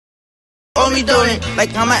hold me doing like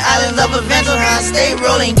I'm an island of adventure, how I stay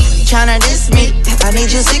rolling. Tryna diss me, I need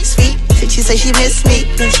you 6 feet. She say she miss me,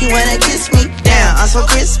 then she wanna kiss me. Damn, I'm so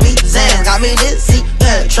crispy, Zan got me dizzy.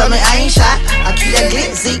 Trust me, I ain't shy, I keep that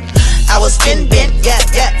glitzy. I was spin bent, yeah,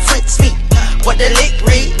 fritz me. What the lick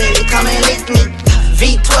read, baby, come and lick me.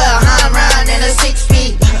 V12, I'm round in a 6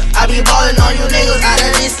 feet. I be ballin' on you niggas out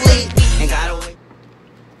of this league. Ain't gotta wait.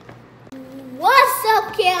 What's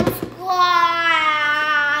up, Cam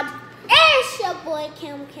Squad? It's your boy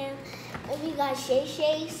Cam. And we got Shay,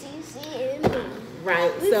 CC, and me.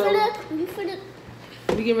 Right, we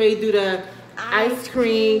getting ready to do the ice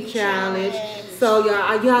cream challenge. So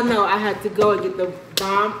y'all know I had to go and get the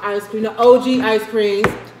bomb ice cream, the OG ice creams,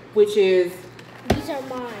 which is these are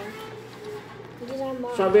mine.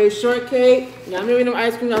 Strawberry shortcake. Y'all remember them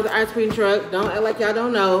ice cream out the ice cream truck? Don't act like y'all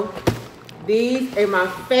don't know. These are my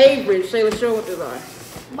favorite. Shayla, show what these are.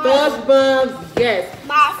 Fudge buns, yes.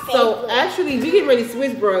 My favorite. So actually, we get ready to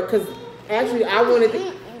switch, bro, because actually I wanted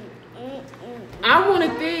these. We're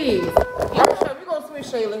gonna switch,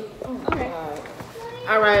 Shayla. Okay.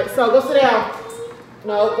 All right. So go sit down.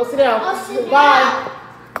 No, go sit down. I'll sit Bye.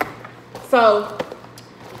 down. So,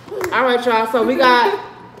 all right, y'all. So we got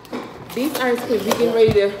these ice creams. We getting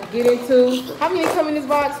ready to get into. How many come in this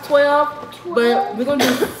box? 12. But we're gonna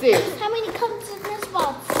do 6. How many comes in this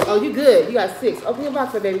box? Oh, you good? You got 6. Open your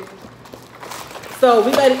box, baby. So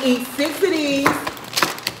we gotta eat 6 of these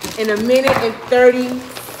in 1 minute and 30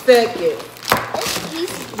 seconds.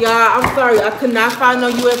 Y'all, I'm sorry, I could not find no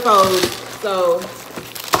UFOs, so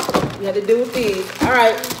you had to do with these. All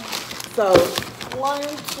right, so 1, 2,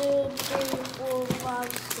 3, 4, 5,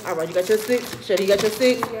 6. All right, you got your 6. Shetty, you got your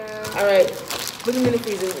 6. Yeah. All right, put them in the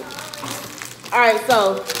freezer. All right,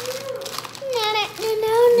 so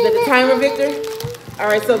you got the timer, Victor. All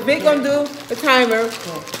right, so Vic gonna do the timer.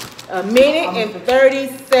 1 minute and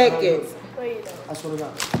 30 seconds. I swear to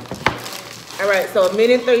God. All right, so 1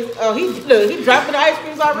 minute 30. Oh, he's dropping the ice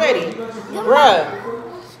creams already, bruh.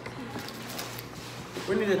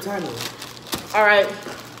 We need a timer. All right,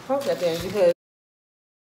 hold that thing because.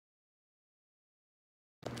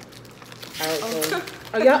 All right, so.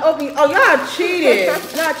 Oh, y'all open. Oh, y'all cheated.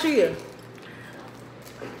 Y'all cheated.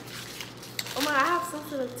 Oh my, I have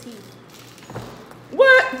sensitive teeth.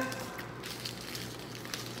 What?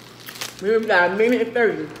 We got 1 minute and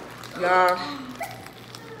 30. Y'all.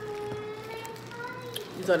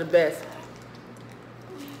 These are the best.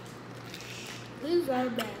 These are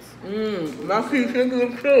the best. My teeth are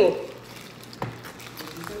good too.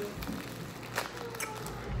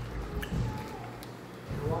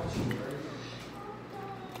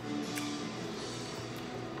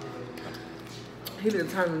 He did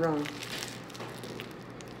the timing wrong.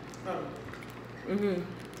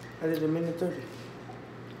 I did 1 minute 30.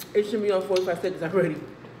 It should be on 45 seconds already.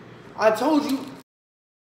 I told you.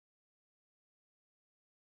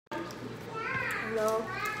 No.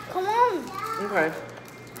 Come on. Okay.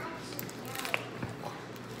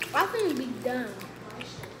 I think be done.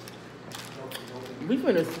 We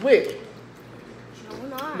finna switch. No, we're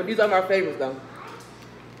not. But these are my favorites though.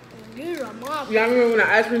 These are my Y'all remember when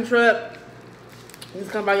the ice cream truck used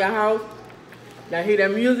to come by your house? Y'all hear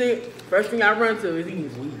that music? First thing I run to is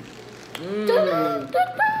these.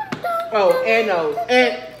 Oh, and those.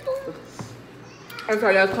 And I'm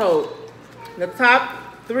sorry, that's cold. The top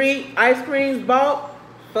 3 ice creams bought: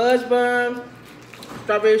 fudge buns,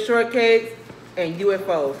 strawberry shortcakes, and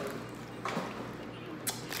UFOs.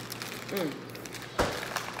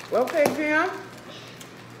 Well, okay, Pam.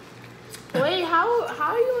 Wait, how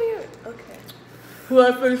are you on your... Okay. Who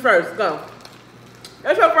wants to finish first? Go.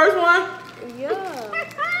 That's your first one? Yeah.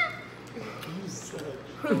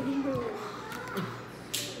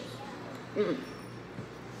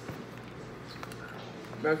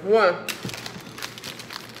 That's one.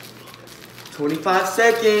 25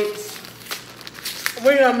 seconds.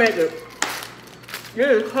 When y'all make it? It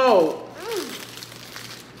is cold.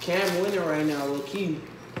 Cam winning right now, low key.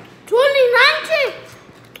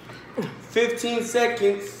 2019. 15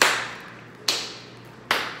 seconds.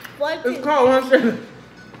 It's cold, 1 second.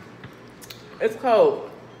 It's cold.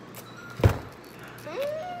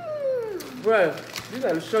 Bruh, you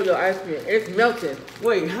gotta show your ice cream. It's melting.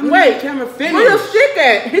 Wait, how many camera finish? Where your stick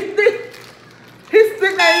at? His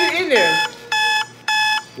stick not even in there.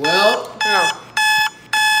 Well, Now,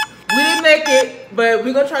 we didn't make it, but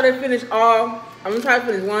we're gonna try to finish all. I'm gonna try to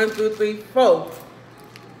finish 1, 2, 3, 4.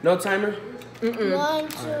 no timer? 1, 2,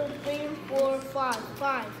 3, 4, 5.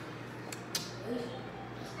 5.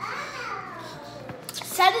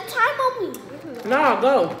 Set a time on me. No,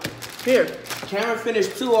 go. Here. Cameron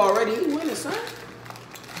finished 2 already. He winning, son.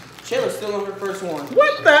 Shayla's still on her first one.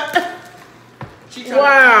 What the?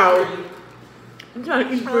 Wow. I'm trying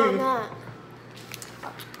to eat I'm free. not.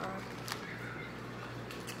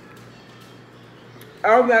 I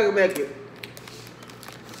don't think I can make it.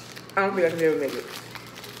 I don't think I can ever make it.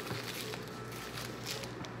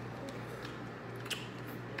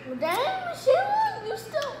 Dang, Michelle, you're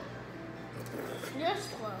slow.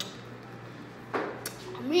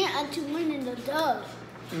 Me and Auntie winning the dove.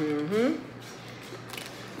 Mm-hmm.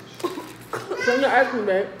 Send your ice cream,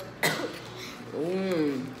 babe.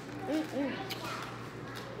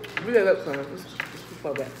 Bring that up, son. Let's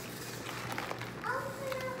fall back.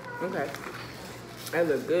 Okay. That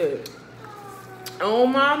look good. Oh,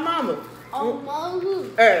 my mama. Oh, my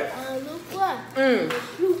look. Hey. Look what?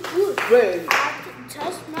 Look. Wait. I can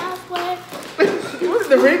touch my sweat. What's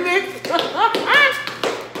the remix?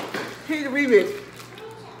 Here's the remix.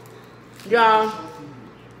 Y'all.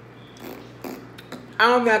 I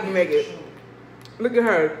don't think I can make it. Look at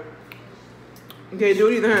her. Okay, do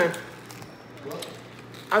it either, huh?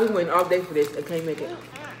 I've been waiting all day for this. I can't make it.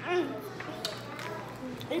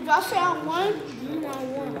 If I say I won, you know I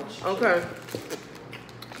won. Okay.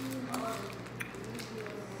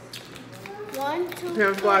 1, 2,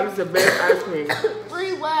 Parent Squad, this is the best ice cream.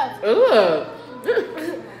 3 left. Ugh.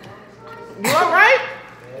 You alright?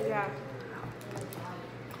 Yeah.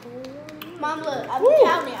 Mom, look, I'm Woo,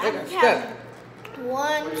 counting. I I'm got counting.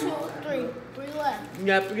 1, 2, 3. 3 left. You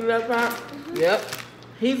got 3 left, Pop? Yep.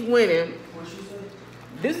 He's winning.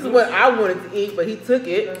 This is what I wanted to eat, but he took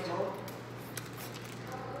it.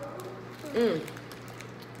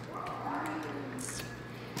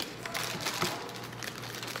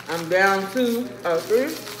 I'm down 2 or 3.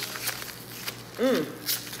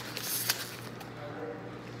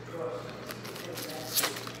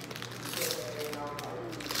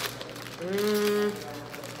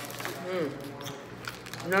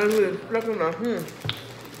 Now I'm really stuck in my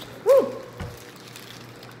Woo.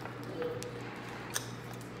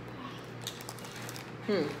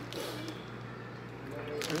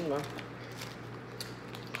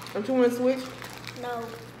 Don't you want to switch? No.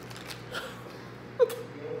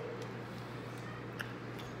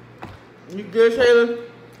 You good, Shayla?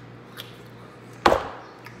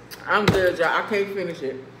 I'm good, y'all. I can't finish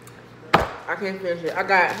it. I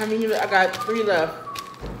got, how many? I got 3 left.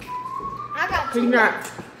 I got 2 He's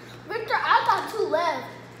left. not. Victor, I got 2 left.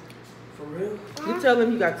 For real? You tell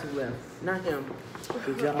him he got 2 left, not him.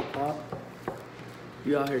 Good job, Pop.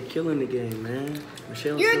 You out here killing the game, man.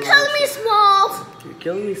 Michelle. You're killing me, Smalls. You're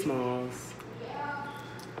killing me, Smalls.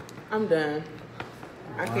 I'm done.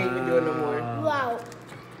 I can't even do it no more. Wow.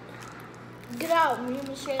 Get out, me and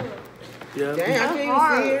Michelle. Yeah. Dang, I can't even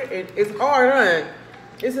hard. see it. It's hard, huh?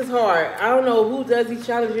 This is hard. I don't know who does these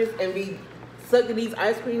challenges and be sucking these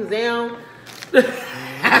ice creams down.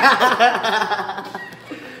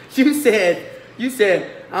 You said,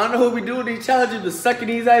 I don't know who we doing these challenges, but sucking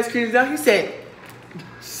these ice creams down. He said,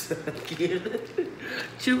 suck it.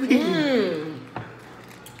 Chewy.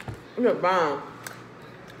 You're a bomb.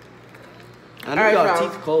 I know Alright, y'all y'all.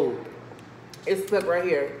 teeth cold. It's stuck right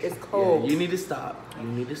here. It's Yeah, cold. you need to stop. You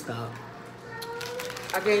need to stop.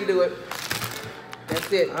 I can't do it.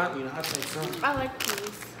 That's it. I take some. I like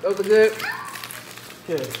these. Those are good.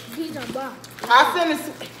 Here. These are bomb. I'll send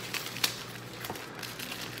this.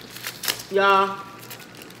 Y'all,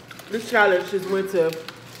 this challenge just went to.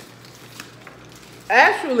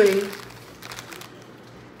 Actually,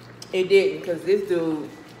 it didn't, because this dude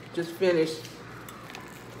just finished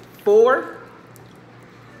 4.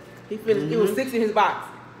 He finished, it was 6 in his box.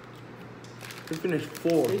 We finished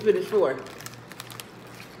 4. He finished 4.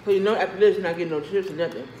 So you know after this, you're not getting no chips or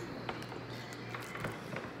nothing.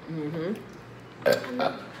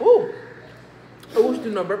 Ooh. Oh, we should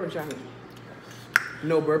do no burping challenge.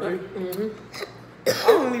 No burping? I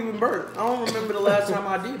don't even burp. I don't remember the last time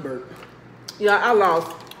I did burp. Yeah, I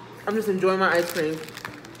lost. I'm just enjoying my ice cream.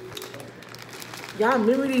 Y'all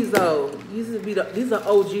remember these though? These are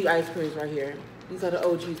OG ice creams right here. These are the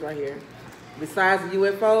OGs right here. Besides the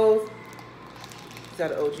UFOs, these are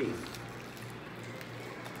the OGs.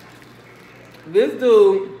 This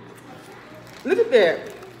dude, look at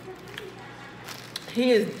that.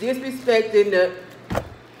 He is disrespecting the.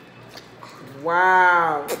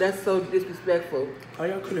 Wow, that's so disrespectful. How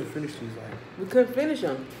y'all couldn't finish these like? We couldn't finish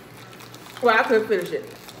them. Well, I couldn't finish it.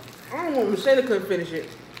 I don't know, Michelle couldn't finish it.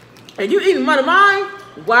 And you eating one of mine?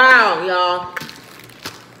 Wow, y'all.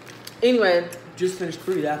 Anyway, Just finished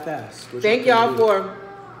 3 that fast. which thank I y'all couldn't do.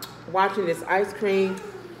 for watching this ice cream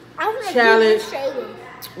I'm gonna challenge. do Michelle.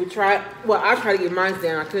 We tried, well, I tried to get mine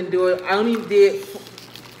down. I couldn't do it. I only did,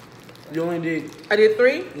 You only did I did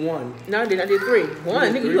 3? 1. No, I didn't. I did 3. 1,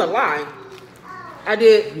 did nigga, 3? you a lie. I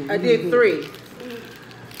did 3.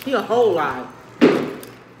 He a whole lot.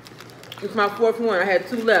 It's my 4th one. I had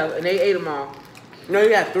 2 left, and they ate them all. No, you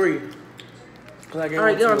got 3. All right,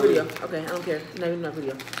 get on video. Okay, I don't care. No, you're not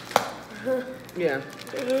video. Yeah.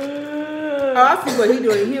 Oh, I see what he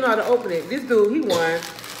doing. He know how to open it. This dude, he won.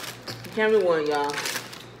 Cameron won, y'all.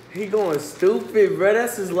 He going stupid, bro.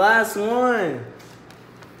 That's his last one.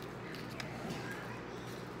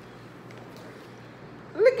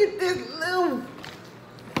 Look at this little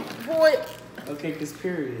boy. Okay, cause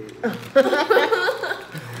period.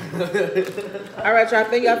 All right, y'all.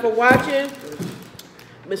 Thank y'all for watching.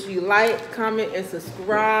 Make sure you like, comment, and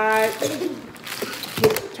subscribe.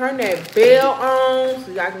 Turn that bell on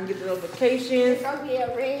so y'all can get the notifications. It's gonna be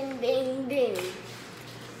a ring, ding, ding.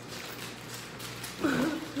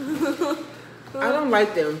 I don't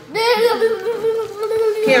like them.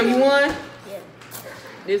 Cam, you won? Yeah.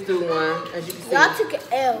 This dude won, as you can see. Y'all took an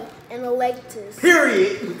L and elected.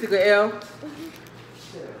 Period. We took an L.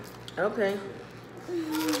 Okay.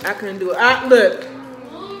 I couldn't do it. Look.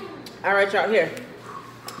 All right, y'all. Here.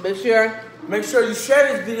 Make sure you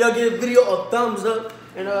share this video, give the video a thumbs up,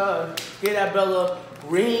 and hit that bell up.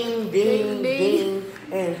 Ring, ding, ding,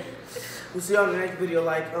 and we'll see y'all in the next video.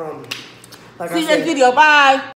 See you next video. Bye.